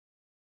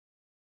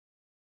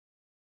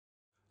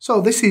So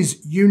this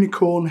is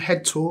Unicorn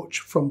Head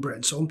Torch from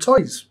Brainstorm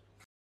Toys.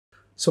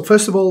 So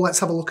first of all, let's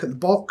have a look at the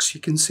box.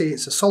 You can see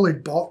it's a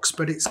solid box,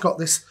 but it's got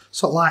this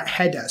sort of like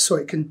header, so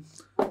it can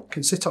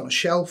sit on a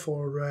shelf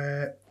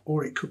or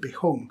it could be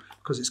hung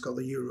because it's got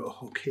the Euro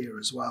hook here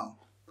as well.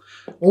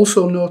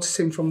 Also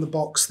noticing from the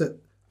box that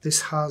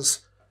this has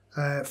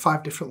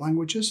 5 different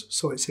languages.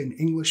 So it's in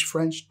English,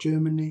 French,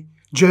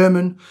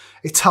 German,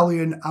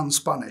 Italian and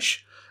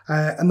Spanish.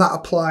 And that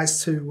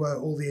applies to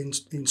all the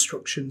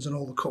instructions and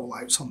all the call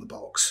outs on the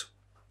box.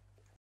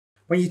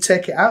 When you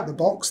take it out of the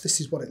box,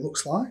 this is what it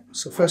looks like.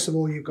 So first of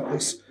all, you've got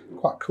this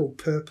quite cool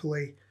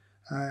purpley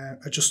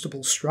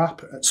adjustable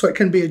strap. So it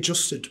can be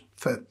adjusted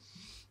for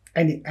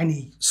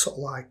any sort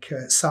of like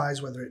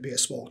size, whether it be a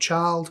small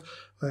child,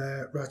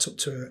 right up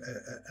to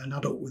an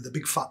adult with a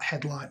big fat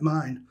head like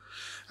mine.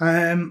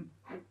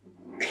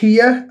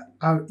 Here,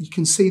 you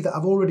can see that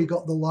I've already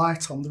got the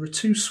light on. There are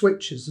 2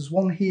 switches. There's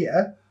one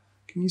here.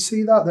 Can you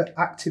see that? That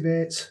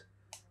activates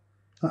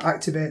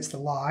the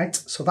light.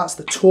 So that's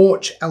the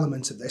torch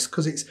element of this,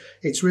 because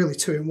it's really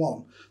 2 in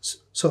 1.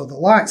 So the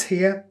light's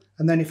here,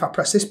 and then if I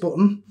press this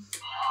button,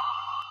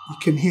 you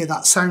can hear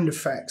that sound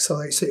effect.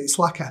 So it's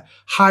like a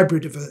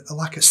hybrid of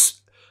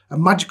a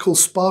magical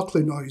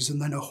sparkling noise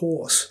and then a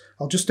horse.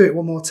 I'll just do it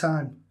one more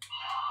time.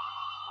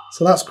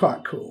 So that's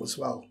quite cool as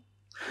well.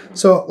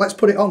 So let's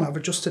put it on. I've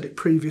adjusted it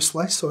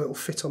previously so it'll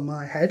fit on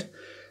my head.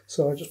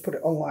 So I just put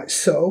it on like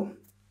so.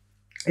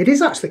 It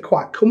is actually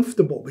quite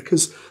comfortable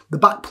because the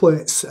back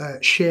plate's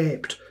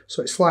shaped,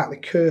 so it's slightly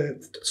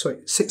curved, so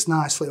it sits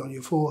nicely on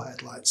your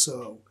forehead like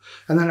so.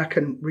 And then I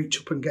can reach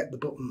up and get the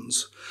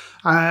buttons.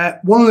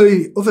 One of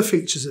the other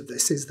features of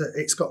this is that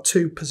it's got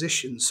 2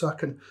 positions, so I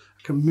can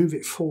move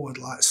it forward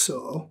like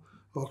so,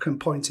 or I can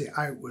point it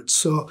outwards.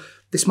 So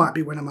this might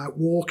be when I'm out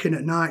walking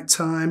at night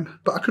time,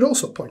 but I could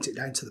also point it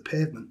down to the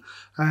pavement.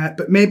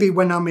 But maybe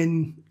when I'm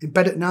in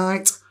bed at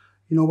night,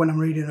 you know, when I'm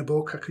reading a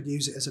book, I could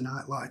use it as a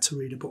night light to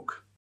read a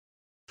book.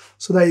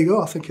 So there you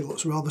go, I think it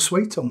looks rather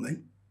sweet on me.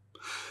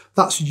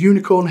 That's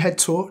Unicorn Head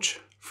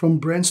Torch from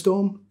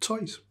Brainstorm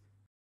Toys.